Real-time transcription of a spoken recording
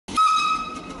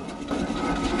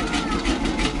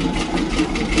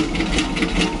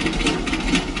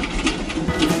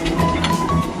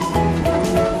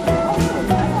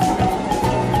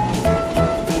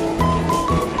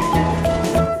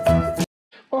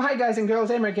Well, hey guys and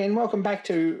girls, Emma again. Welcome back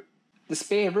to the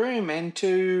spare room and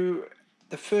to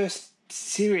the first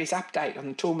serious update on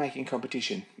the tool making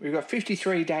competition. We've got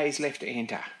 53 days left to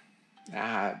enter.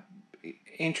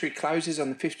 Entry closes on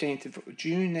the 15th of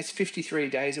June. That's 53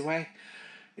 days away.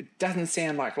 It doesn't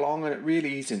sound like long, and it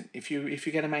really isn't. If you're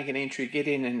going to make an entry, get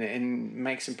in and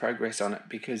make some progress on it,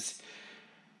 because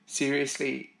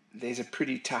seriously, there's a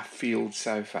pretty tough field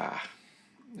so far.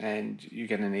 And you're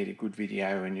going to need a good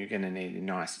video and you're going to need a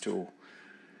nice tool.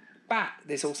 But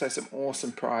there's also some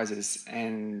awesome prizes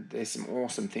and there's some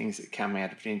awesome things that come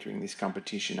out of entering this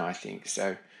competition, I think.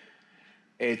 So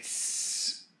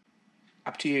it's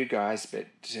up to you guys, but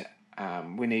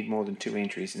we need more than 2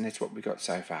 entries, and that's what we got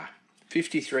so far.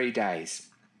 53 days.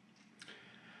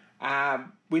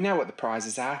 We know what the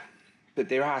prizes are, but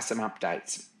there are some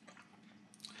updates.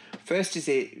 First is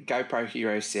the GoPro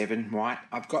Hero 7 White.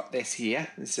 I've got this here.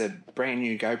 It's a brand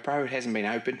new GoPro. It hasn't been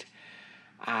opened.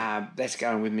 That's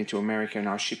going with me to America and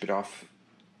I'll ship it off.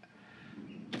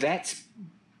 That's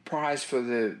prize for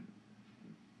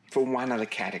one of the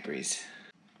categories.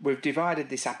 We've divided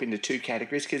this up into 2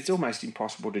 categories because it's almost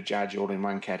impossible to judge all in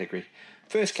one category.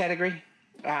 First category,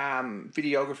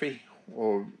 videography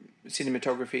or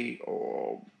cinematography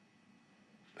or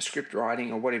script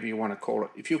writing or whatever you want to call it.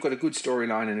 If you've got a good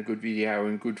storyline and a good video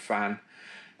and good fun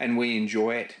and we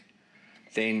enjoy it,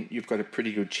 then you've got a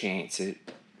pretty good chance at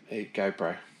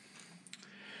GoPro.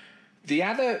 The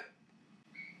other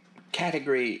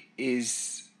category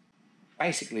is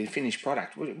basically the finished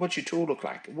product. What's your tool look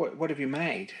like? What have you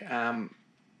made? How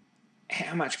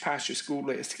much past your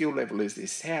skill level is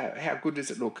this? How good does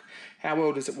it look? How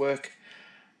well does it work?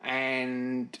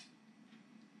 And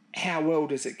how well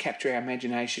does it capture our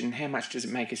imagination? How much does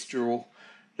it make us drool?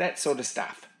 That sort of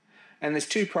stuff. And there's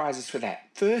 2 prizes for that.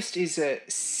 First is a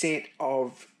set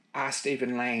of R.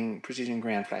 Stephen Lang precision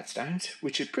ground flat stones,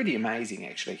 which are pretty amazing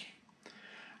actually.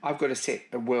 I've got a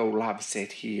well-loved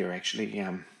set here actually.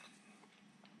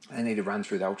 I need to run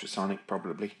through the ultrasonic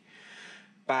probably.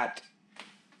 But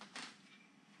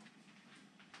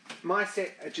my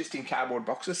set are just in cardboard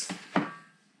boxes.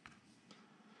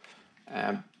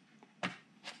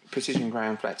 Precision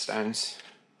ground flat stones.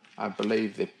 I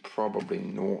believe they're probably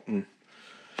Norton.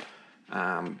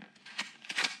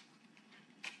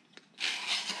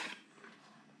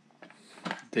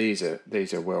 These are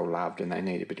well loved and they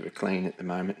need a bit of a clean at the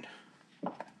moment.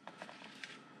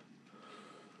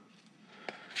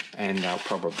 And I'll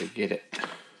probably get it.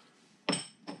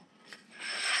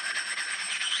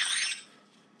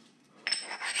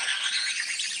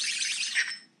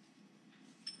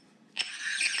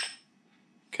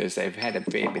 Because they've had a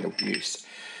fair bit of use.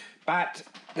 But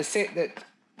the set that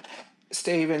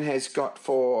Stephen has got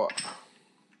for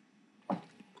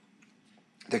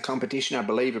the competition, I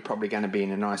believe, are probably going to be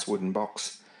in a nice wooden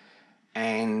box.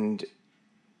 And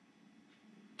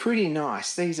pretty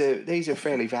nice. These are a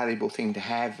fairly valuable thing to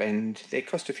have, and they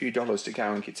cost a few dollars to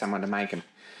go and get someone to make them.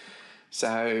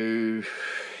 So,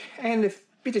 and a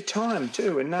bit of time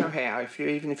too, and know-how.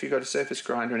 Even if you've got a surface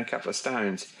grinder and a couple of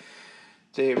stones,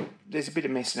 there's a bit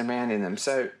of messing around in them.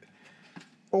 So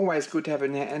always good to have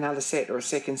another set or a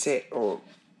second set or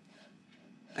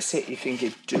a set you can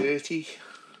get dirty.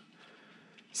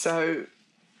 So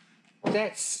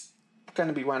that's going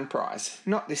to be one prize.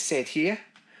 Not this set here,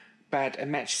 but a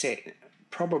match set,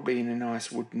 probably in a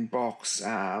nice wooden box.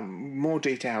 More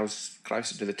details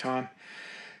closer to the time.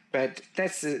 But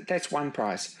that's one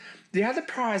prize. The other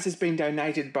prize has been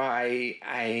donated by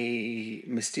a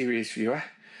mysterious viewer.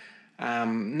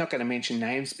 Not going to mention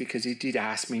names because he did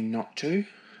ask me not to,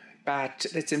 but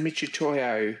it's a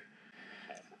Machineshop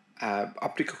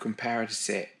optical comparator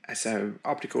set. So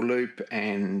optical loop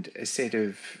and a set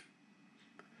of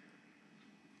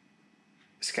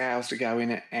scales to go in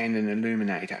it and an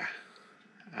illuminator.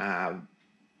 I'll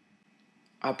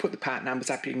put the part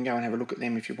numbers up. You can go and have a look at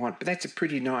them if you want. But that's a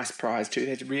pretty nice prize too.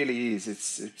 That really is.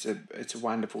 It's a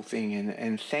wonderful thing.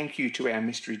 And thank you to our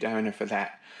mystery donor for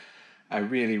that. I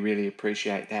really, really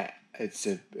appreciate that. It's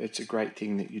a great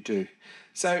thing that you do.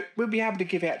 So we'll be able to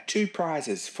give out 2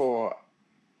 prizes for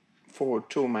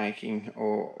tool making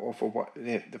or for what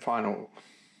the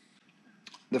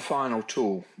final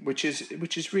tool, which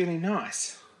is really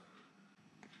nice.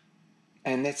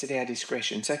 And that's at our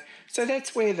discretion. So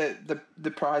that's where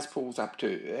the prize pool's up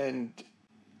to, and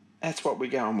that's what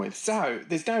we're going with. So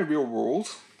there's no real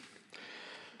rules.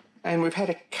 And we've had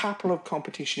a couple of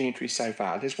competition entries so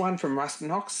far. There's one from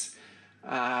Rustnox.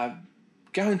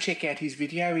 Go and check out his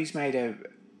video. He's made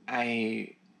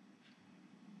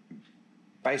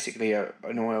basically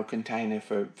an oil container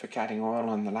for cutting oil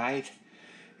on the lathe.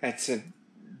 That's a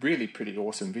really pretty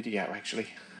awesome video actually.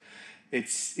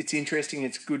 It's interesting.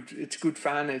 It's good. It's good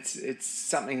fun. It's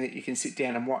something that you can sit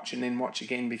down and watch and then watch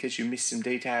again because you miss some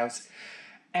details.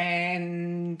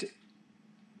 And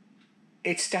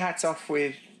it starts off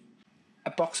with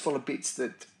a box full of bits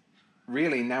that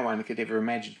really no one could ever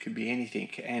imagine could be anything,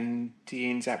 and he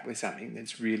ends up with something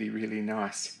that's really, really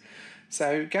nice.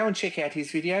 So go and check out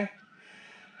his video.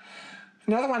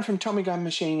 Another one from Tommy Gun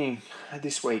Machining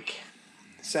this week.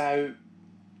 So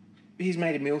he's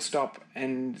made a mill stop,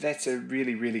 and that's a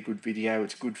really, really good video.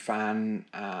 It's good fun,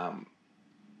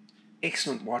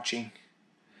 excellent watching,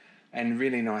 and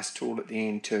really nice tool at the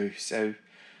end too. So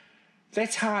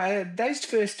that's how those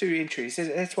first two entries,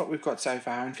 that's what we've got so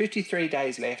far, and 53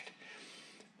 days left.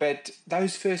 But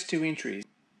those first two entries,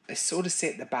 they sort of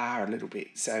set the bar a little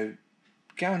bit. So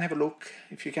go and have a look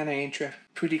if you're going to enter.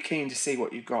 Pretty keen to see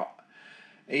what you've got.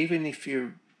 Even if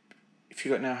you've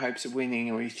got no hopes of winning,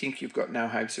 or you think you've got no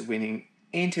hopes of winning,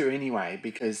 enter anyway,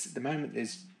 because at the moment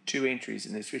there's 2 entries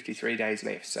and there's 53 days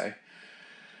left. So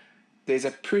there's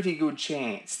a pretty good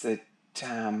chance that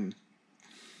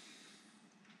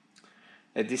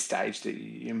at this stage that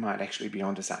you might actually be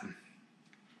onto something.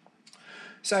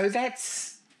 So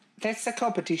that's the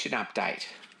competition update.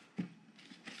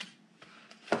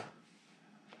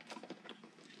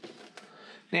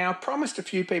 Now, I promised a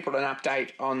few people an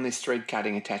update on this thread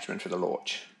cutting attachment for the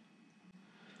Lorch.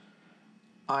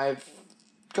 I've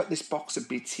got this box of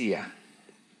bits here,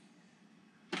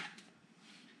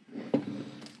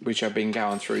 which I've been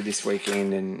going through this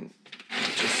weekend, and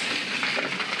just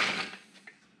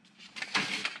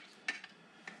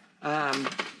a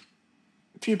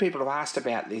few people have asked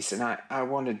about this, and I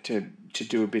wanted to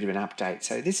do a bit of an update.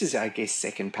 So this is, I guess,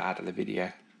 second part of the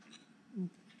video.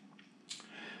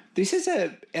 This is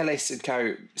a LS &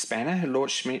 Co spanner, a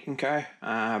Lorch Schmidt & Co,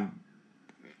 a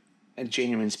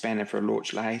genuine spanner for a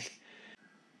Lorch lathe.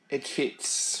 It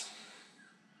fits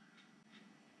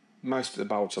most of the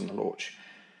bolts on the Lorch.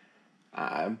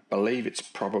 I believe it's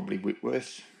probably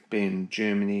Whitworth, being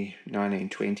Germany,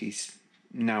 1920s,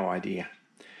 no idea.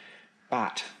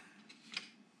 But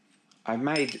I've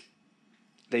made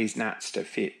these nuts to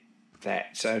fit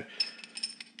that. So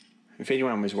if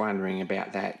anyone was wondering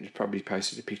about that, I probably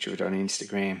posted a picture of it on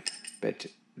Instagram. But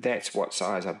that's what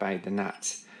size I made the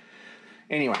nuts.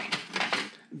 Anyway,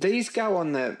 these go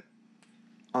on the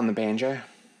banjo,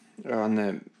 or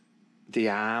on the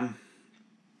arm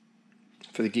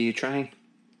for the gear train.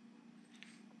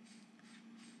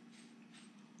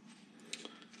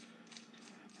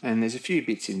 And there's a few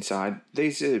bits inside.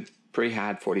 These are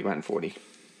pre-hard 4140.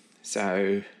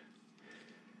 So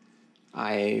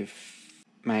I've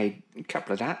made a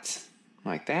couple of nuts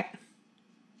like that.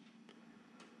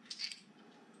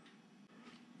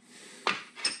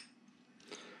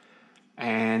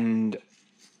 And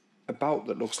a bolt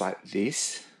that looks like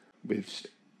this with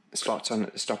slots on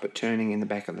it to stop it turning in the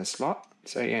back of the slot.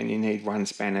 So you only need one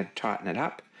spanner to tighten it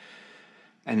up.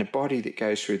 And a body that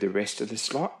goes through the rest of the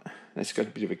slot. That's got a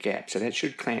bit of a gap, so that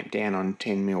should clamp down on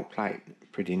 10mm plate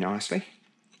pretty nicely.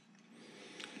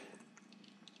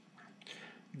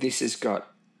 This has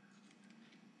got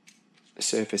a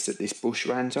surface that this bush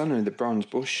runs on, or the bronze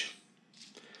bush,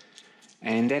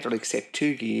 and that'll accept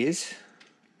 2 gears,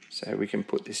 so we can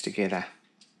put this together.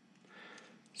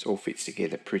 It all fits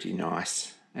together pretty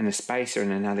nice. And a spacer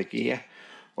and another gear,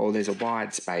 or there's a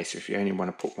wide spacer if you only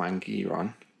want to put 1 gear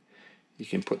on. You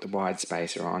can put the wide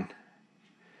spacer on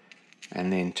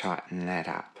and then tighten that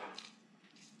up.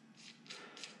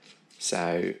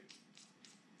 So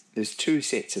there's 2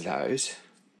 sets of those,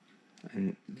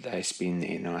 and they spin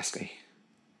there nicely.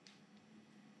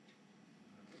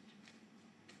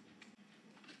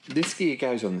 This gear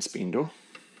goes on the spindle.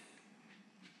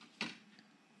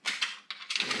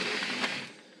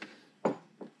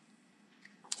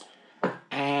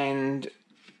 And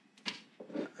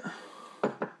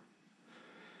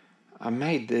I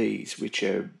made these, which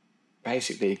are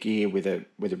basically a gear with a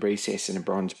recess and a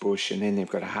bronze bush, and then they've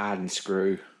got a hardened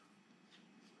screw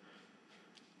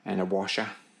and a washer.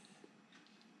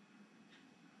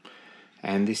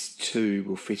 And this too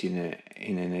will fit in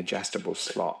an adjustable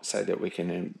slot so that we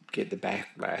can get the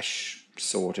backlash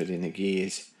sorted in the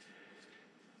gears,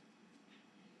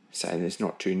 so there's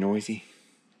not too noisy.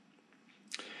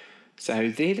 So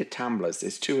they're the tumblers.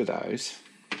 There's 2 of those,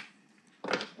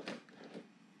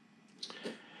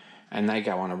 and they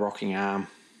go on a rocking arm.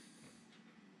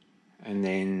 And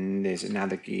then there's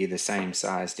another gear the same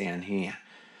size down here.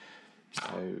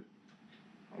 So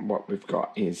what we've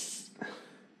got is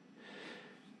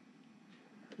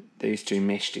these 2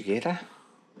 mesh together,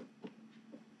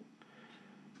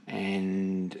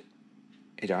 and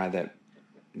it either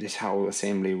this whole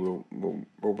assembly will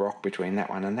rock between that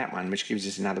one and that one, which gives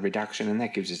us another reduction, and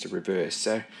that gives us a reverse.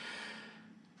 So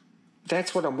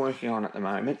that's what I'm working on at the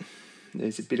moment.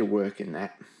 There's a bit of work in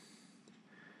that.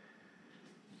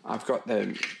 I've got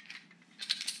the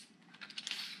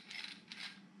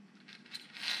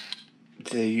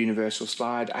universal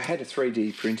slide. I had a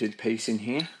 3D printed piece in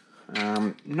here,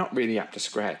 not really up to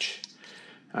scratch.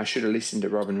 I should have listened to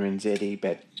Robin Renzetti,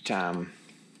 but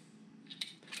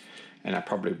and I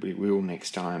probably will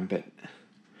next time, but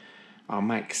I'll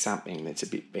make something that's a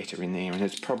bit better in there, and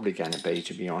it's probably going to be,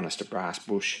 to be honest, a brass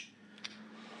bush.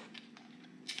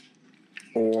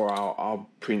 Or I'll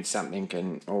print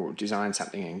something or design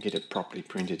something and get it properly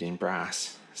printed in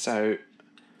brass. So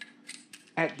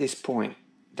at this point,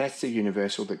 that's the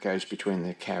universal that goes between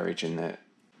the carriage and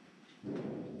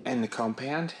the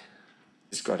compound.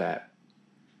 It's got a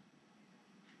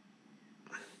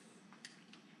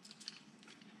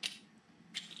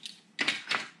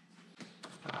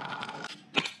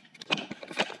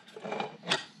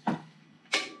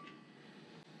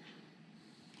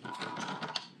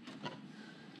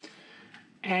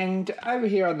and over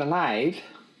here on the lathe,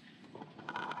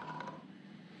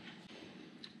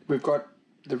 we've got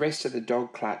the rest of the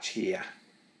dog clutch here.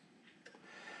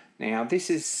 Now this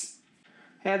is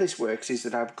how this works, is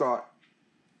that I've got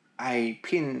a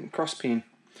cross pin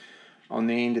on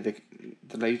the end of the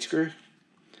lead screw,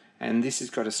 and this has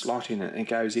got a slot in it, and it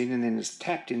goes in, and then it's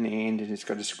tapped in the end, and it's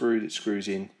got a screw that screws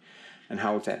in and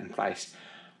holds that in place.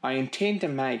 I intend to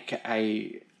make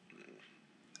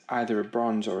either a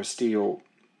bronze or a steel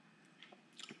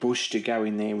bush to go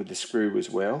in there with the screw as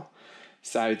well,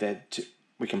 so that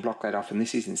we can block that off, and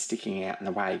this isn't sticking out in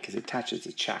the way because it touches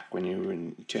the chuck when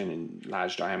you're turning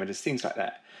large diameters, things like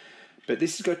that. But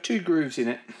this has got 2 grooves in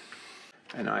it,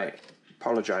 and I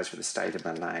apologise for the state of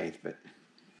my lathe,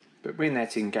 but when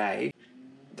that's engaged,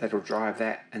 that'll drive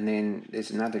that, and then there's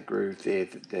another groove there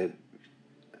that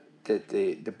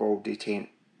the ball detent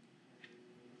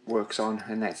works on,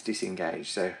 and that's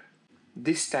disengaged. So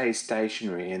this stays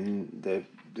stationary and the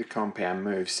compound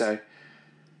moves. So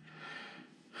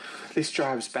this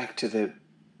drives back to the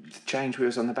change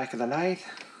wheels on the back of the lathe,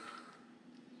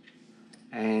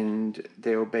 and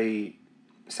there'll be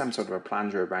some sort of a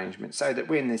plunger arrangement so that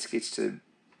when this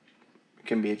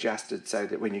can be adjusted, so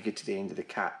that when you get to the end of the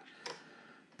cut,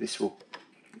 this will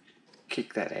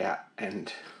kick that out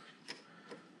and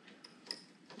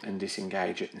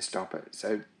disengage it and stop it.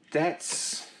 So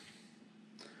that's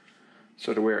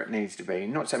sort of where it needs to be.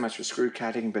 Not so much for screw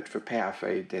cutting, but for power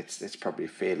feed, that's probably a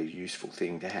fairly useful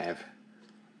thing to have.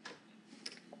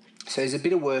 So there's a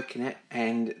bit of work in it,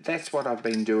 and that's what I've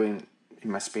been doing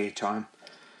in my spare time,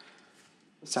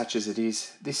 such as it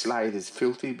is. This lathe is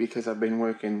filthy because I've been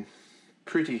working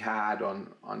pretty hard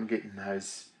on getting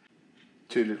those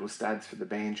 2 little studs for the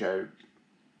banjo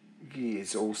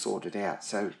gears all sorted out.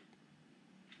 So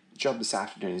job this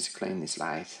afternoon is to clean this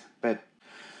lathe, but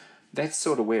that's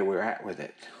sort of where we're at with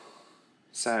it.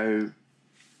 So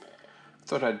I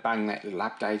thought I'd bung that little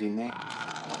update in there.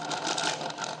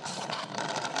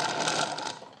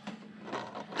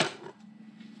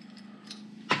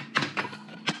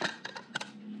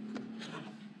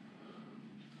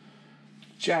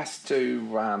 Just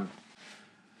to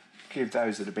give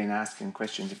those that have been asking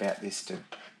questions about this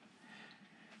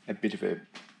a bit of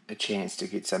a chance to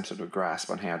get some sort of grasp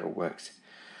on how it all works.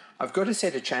 I've got a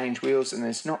set of change wheels, and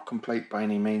it's not complete by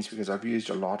any means because I've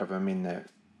used a lot of them in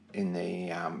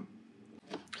the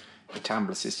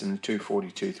tumbler system, the 240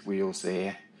 tooth wheels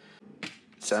there.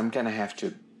 So I'm going to have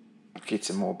to get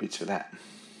some more bits for that.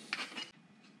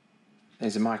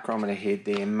 There's a micrometer head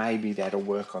there. Maybe that'll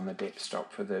work on the depth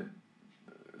stop for the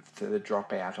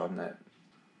dropout on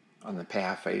the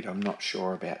power feed. I'm not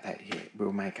sure about that yet.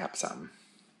 We'll make up something.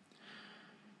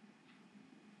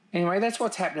 Anyway, that's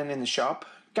what's happening in the shop.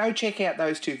 Go check out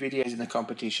those 2 videos in the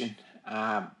competition.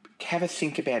 Have a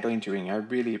think about entering. I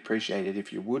really appreciate it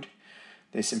if you would.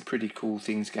 There's some pretty cool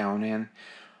things going on.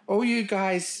 All you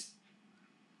guys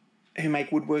who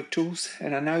make woodwork tools,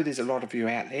 and I know there's a lot of you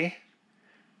out there,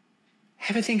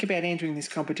 have a think about entering this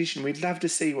competition. We'd love to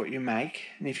see what you make.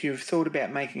 And if you've thought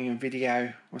about making a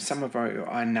video, or some of you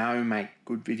I know make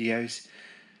good videos,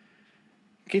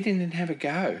 get in and have a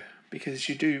go, because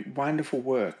you do wonderful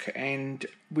work. And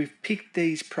we've picked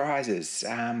these prizes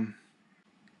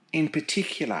in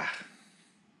particular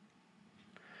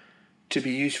to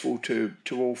be useful to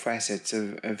all facets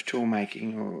of tool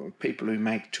making or people who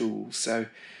make tools. So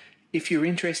if you're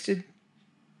interested,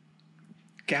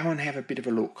 go and have a bit of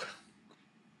a look.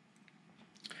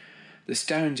 The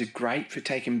stones are great for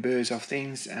taking burrs off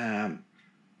things. The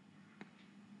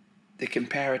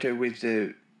comparator with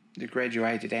the the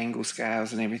graduated angle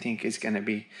scales and everything is going to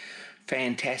be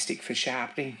fantastic for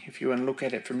sharpening. If you want to look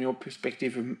at it from your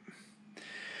perspective,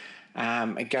 a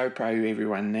GoPro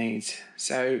everyone needs.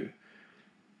 So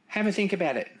have a think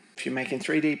about it. If you're making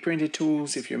 3D printed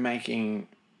tools, if you're making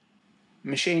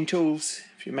machine tools,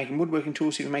 if you're making woodworking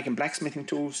tools, if you're making blacksmithing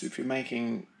tools, if you're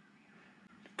making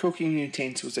cooking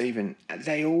utensils even,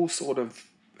 they all sort of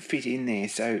fit in there.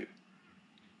 So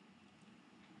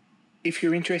if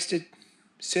you're interested,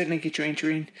 certainly get your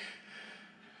entry in.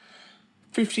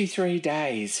 53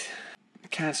 days.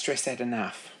 Can't stress that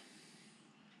enough.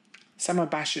 Summer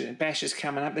Bash is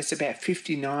coming up. It's about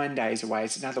 59 days away.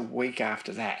 It's another week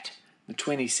after that. The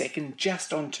 22nd,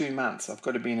 just on 2 months, I've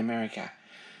got to be in America.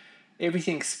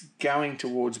 Everything's going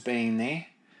towards being there.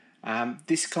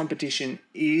 This competition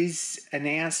is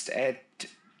announced at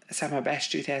Summer Bash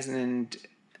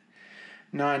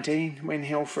 2019, when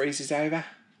hell freezes over.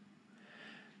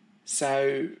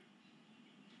 So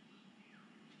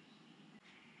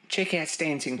check out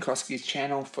Stan Sinkowski's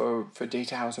channel for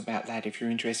details about that if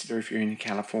you're interested, or if you're in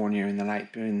California in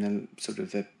the sort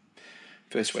of the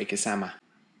first week of summer.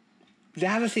 The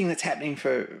other thing that's happening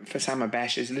for Summer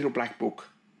Bash is Little Black Book.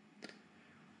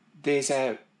 There's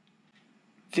a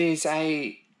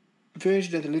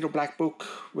version of the Little Black Book,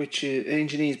 which is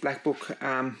Engineer's Black Book,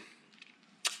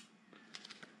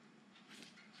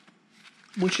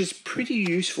 which is pretty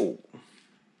useful.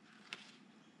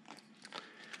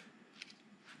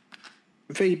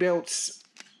 V-belts,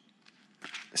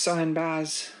 sign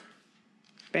bars,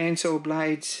 bandsaw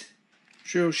blades,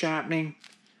 drill sharpening,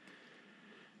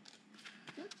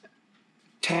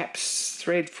 taps,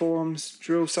 thread forms,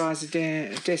 drill sizes,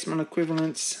 decimal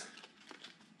equivalents,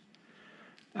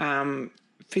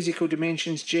 physical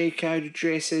dimensions, G-code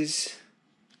addresses,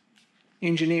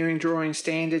 engineering drawing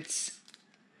standards,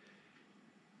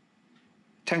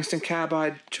 tungsten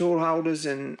carbide tool holders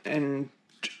and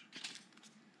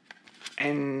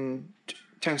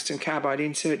tungsten carbide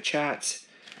insert charts.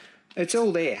 It's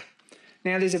all there.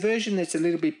 Now there's a version that's a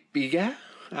little bit bigger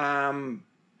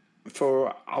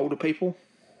for older people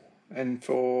and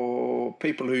for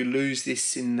people who lose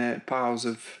this in the piles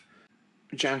of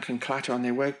junk and clutter on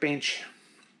their workbench.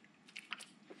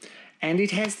 And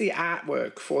it has the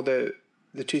artwork for the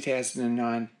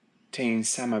 2019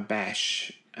 Summer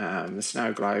Bash, the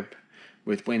snow globe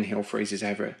with When Hell Freezes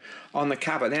Over on the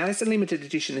cover. Now, it's a limited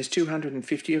edition. There's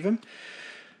 250 of them.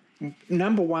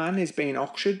 Number 1 is being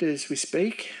auctioned as we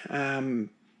speak.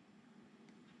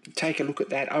 Take a look at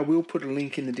that. I will put a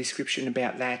link in the description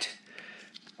about that.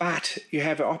 But you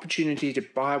have an opportunity to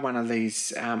buy one of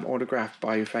these autographed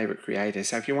by your favourite creator.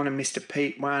 So if you want a Mr.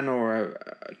 Pete one, or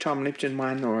a Tom Lipton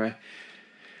one, or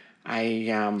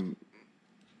a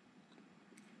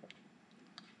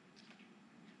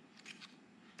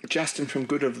Justin from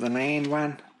Good of the Land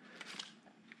one,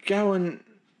 go and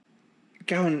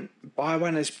buy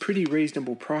one. It's pretty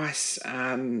reasonable price.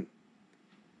 The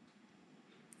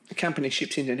company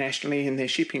ships internationally and their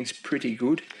shipping's pretty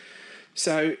good.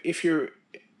 So if you're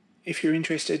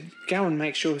interested, go and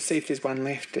make sure, see if there's one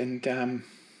left, and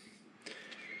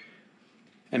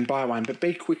buy one. But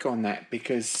be quick on that,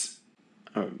 because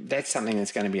that's something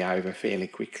that's going to be over fairly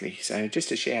quickly. So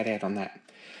just a shout out on that.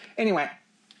 Anyway,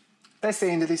 that's the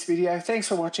end of this video. Thanks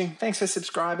for watching. Thanks for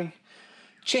subscribing.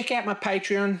 Check out my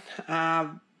Patreon.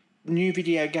 New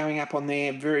video going up on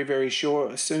there very, very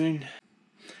soon.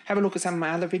 Have a look at some of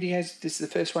my other videos. This is the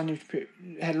first one you've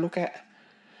had a look at.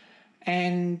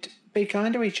 And be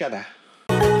kind to each other.